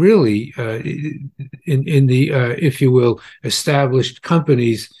weren't really in the, if you will, established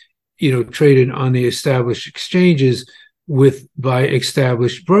companies, traded on the established exchanges by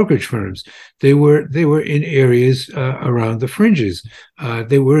established brokerage firms. They were in areas around the fringes.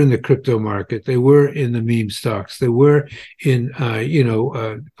 They were in the crypto market. They were in the meme stocks. They were in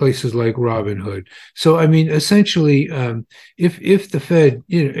places like Robinhood. So I mean, essentially, if the Fed,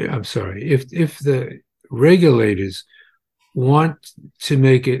 if the regulators want to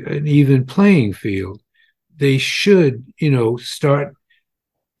make it an even playing field, they should start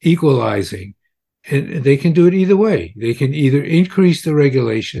equalizing. And they can do it either way. They can either increase the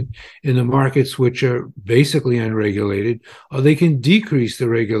regulation in the markets which are basically unregulated, or they can decrease the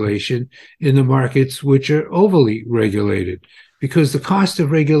regulation in the markets which are overly regulated. Because the cost of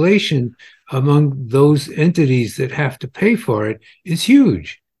regulation among those entities that have to pay for it is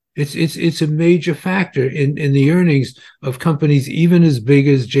huge. It's a major factor in the earnings of companies even as big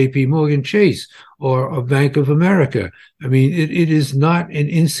as J.P. Morgan Chase or Bank of America. I mean, it is not an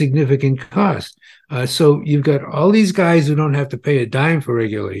insignificant cost. So you've got all these guys who don't have to pay a dime for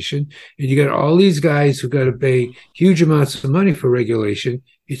regulation, and you got all these guys who got to pay huge amounts of money for regulation.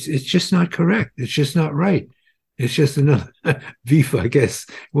 It's just not correct. It's just not right. It's just another beef, I guess,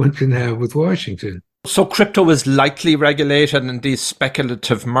 one can have with Washington. So crypto is lightly regulated, and these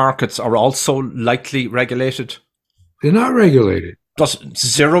speculative markets are also lightly regulated? They're not regulated. Does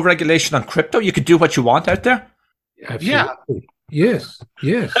zero regulation on crypto? You could do what you want out there? Absolutely. Yeah. Yes.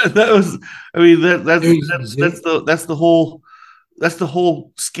 That's the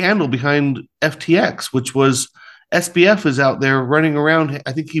whole scandal behind FTX, which was SBF is out there running around.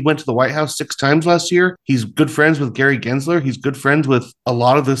 I think he went to the White House 6 times last year. He's good friends with Gary Gensler. He's good friends with a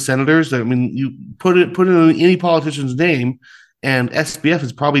lot of the senators. I mean, you put in any politician's name, and SBF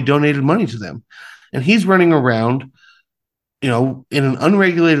has probably donated money to them. And he's running around, in an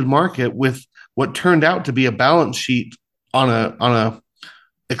unregulated market with what turned out to be a balance sheet on a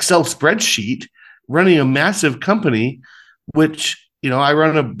Excel spreadsheet, running a massive company, which, I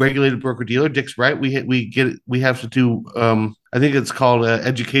run a regulated broker dealer. Dick's right. We have to do. I think it's called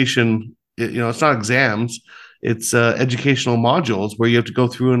education. It's not exams. It's educational modules where you have to go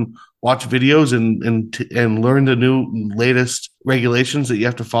through and watch videos and learn the latest regulations that you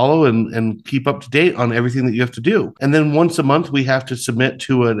have to follow and keep up to date on everything that you have to do. And then once a month, we have to submit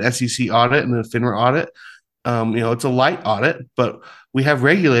to an SEC audit and a FINRA audit. It's a light audit, but we have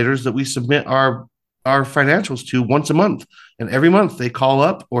regulators that we submit our financials to once a month. And every month they call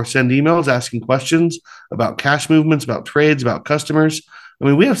up or send emails asking questions about cash movements, about trades, about customers. I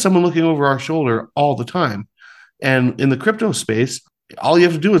mean, we have someone looking over our shoulder all the time. And in the crypto space, all you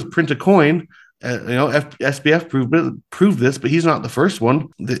have to do is print a coin. SBF proved this, but he's not the first one.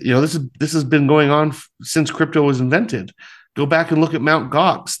 This has been going on since crypto was invented. Go back and look at Mt.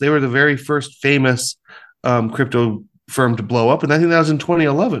 Gox. They were the very first famous crypto firm to blow up, and I think that was in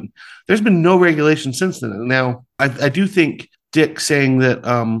 2011. There's been no regulation since then. Now, I do think Dick saying that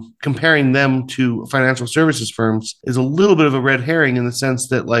comparing them to financial services firms is a little bit of a red herring in the sense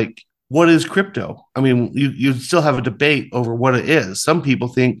that, like, what is crypto? I mean, you still have a debate over what it is. Some people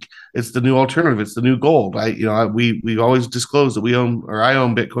think it's the new alternative. It's the new gold. We always disclose that I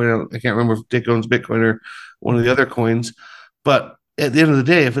own Bitcoin. I can't remember if Dick owns Bitcoin or one of the other coins. But at the end of the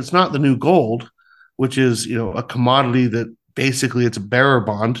day, if it's not the new gold, which is, a commodity that basically it's a bearer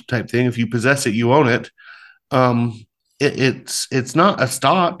bond type thing. If you possess it, you own it. It's not a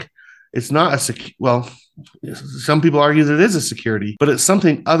stock. It's not some people argue that it is a security, but it's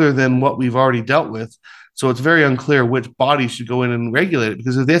something other than what we've already dealt with. So it's very unclear which body should go in and regulate it,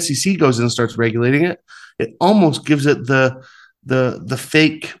 because if the SEC goes in and starts regulating it, it almost gives it the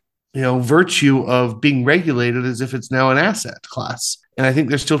fake, virtue of being regulated as if it's now an asset class. And I think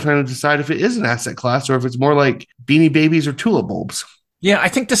they're still trying to decide if it is an asset class or if it's more like Beanie Babies or tulip bulbs. Yeah, I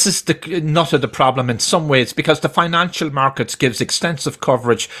think this is the nut of the problem in some ways, because the financial markets gives extensive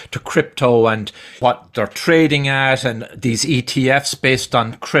coverage to crypto and what they're trading at, and these ETFs based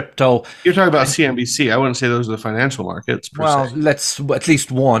on crypto. You're talking about CNBC. I wouldn't say those are the financial markets per se. Let's at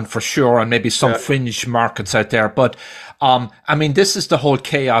least one for sure, and maybe some fringe markets out there. But this is the whole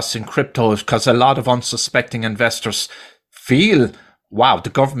chaos in crypto, because a lot of unsuspecting investors feel, wow, the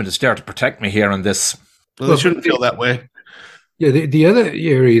government is there to protect me here on this. Well, they shouldn't feel that way. Yeah, the other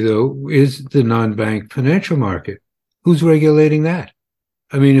area, though, is the non-bank financial market. Who's regulating that?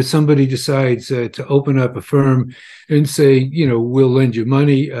 I mean, if somebody decides to open up a firm and say, we'll lend you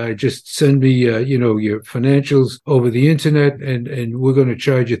money, just send me, your financials over the internet, and we're going to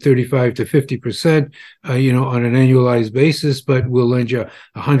charge you 35 to 50%, on an annualized basis, but we'll lend you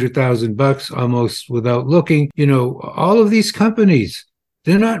 $100,000 almost without looking. All of these companies,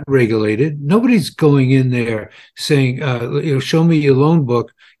 they're not regulated. Nobody's going in there saying, show me your loan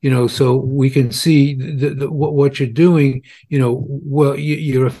book, so we can see what you're doing.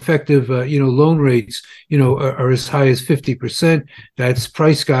 Your effective, loan rates, are as high as 50%. That's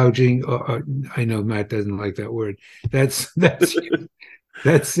price gouging. I know Matt doesn't like that word. That's using,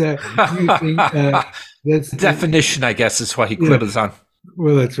 that's definition, I guess, is what he quibbles on.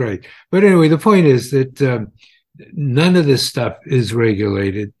 Well, that's right. But anyway, the point is that none of this stuff is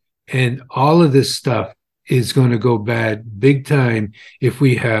regulated, and all of this stuff is going to go bad big time if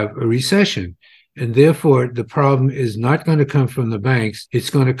we have a recession. And therefore, the problem is not going to come from the banks. It's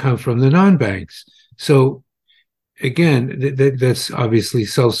going to come from the non-banks. So again, that's obviously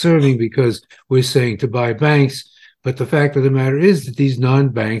self-serving because we're saying to buy banks. But the fact of the matter is that these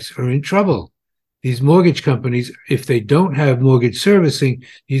non-banks are in trouble. These mortgage companies, if they don't have mortgage servicing,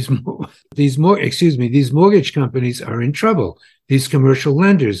 these mortgage companies are in trouble. These commercial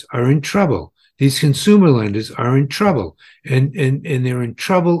lenders are in trouble. These consumer lenders are in trouble. And they're in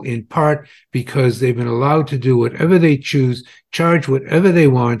trouble in part because they've been allowed to do whatever they choose, charge whatever they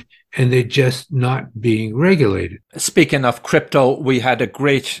want, and they're just not being regulated. Speaking of crypto, we had a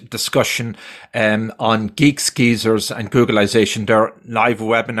great discussion on Geeks, Geezers and Googleization, their live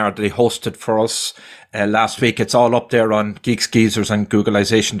webinar they hosted for us last week. It's all up there on Geeks, Geezers and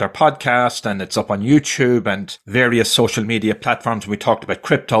Googleization, their podcast, and it's up on YouTube and various social media platforms. We talked about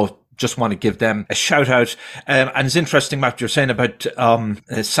crypto. Just want to give them a shout out. And it's interesting what you're saying about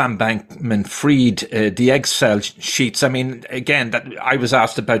Sam Bankman-Fried, the Excel sheets. I mean, again, that I was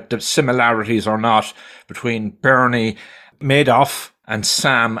asked about the similarities or not between Bernie Madoff and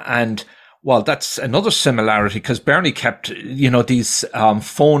Sam. And, well, that's another similarity because Bernie kept, these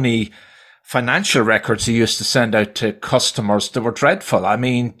phony financial records he used to send out to customers. They were dreadful. I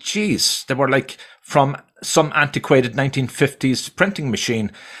mean, geez, they were like from some antiquated 1950s printing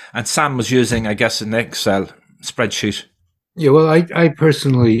machine. And Sam was using, I guess, an Excel spreadsheet. Yeah, well, I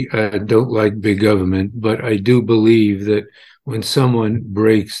personally don't like big government, but I do believe that when someone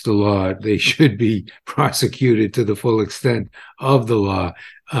breaks the law, they should be prosecuted to the full extent of the law.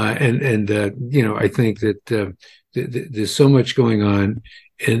 I think that there's so much going on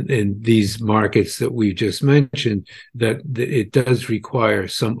in these markets that we just mentioned that it does require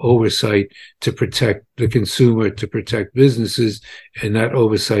some oversight to protect the consumer, to protect businesses, and that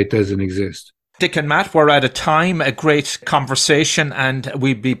oversight doesn't exist. Dick and Matt, we're out of time. A great conversation, and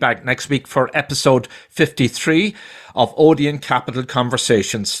we'll be back next week for episode 53 of ODEON Capital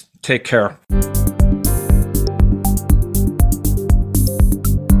Conversations. Take care.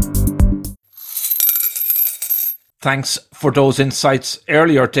 Thanks for those insights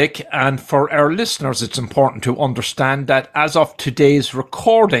earlier, Dick. And for our listeners, it's important to understand that as of today's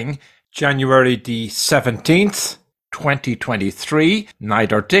recording, January the 17th, 2023,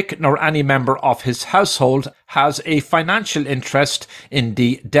 neither Dick nor any member of his household has a financial interest in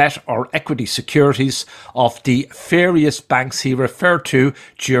the debt or equity securities of the various banks he referred to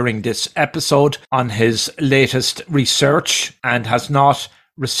during this episode on his latest research, and has not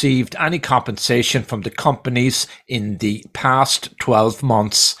received any compensation from the companies in the past 12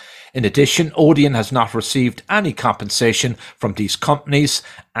 months. In addition, ODEON has not received any compensation from these companies,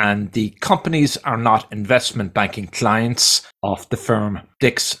 and the companies are not investment banking clients of the firm.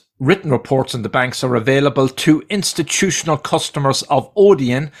 Dick's written reports on the banks are available to institutional customers of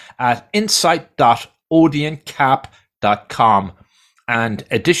ODEON at insight.odeoncap.com. And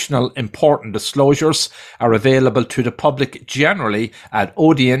additional important disclosures are available to the public generally at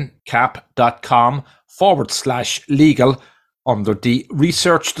odeoncap.com/legal under the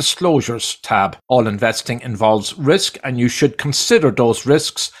Research Disclosures tab. All investing involves risk, and you should consider those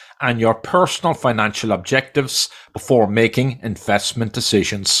risks and your personal financial objectives before making investment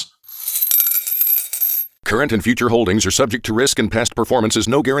decisions. Current and future holdings are subject to risk, and past performance is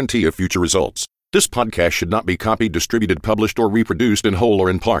no guarantee of future results. This podcast should not be copied, distributed, published, or reproduced in whole or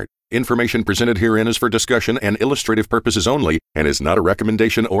in part. Information presented herein is for discussion and illustrative purposes only and is not a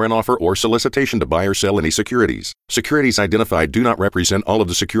recommendation or an offer or solicitation to buy or sell any securities. Securities identified do not represent all of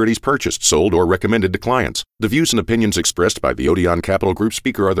the securities purchased, sold, or recommended to clients. The views and opinions expressed by the ODEON Capital Group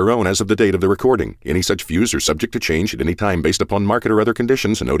speaker are their own as of the date of the recording. Any such views are subject to change at any time based upon market or other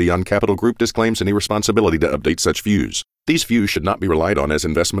conditions, and ODEON Capital Group disclaims any responsibility to update such views. These views should not be relied on as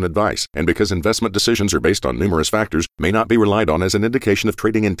investment advice, and because investment decisions are based on numerous factors, may not be relied on as an indication of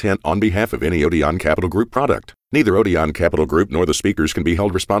trading intent on behalf of any ODEON Capital Group product. Neither ODEON Capital Group nor the speakers can be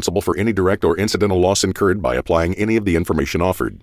held responsible for any direct or incidental loss incurred by applying any of the information offered.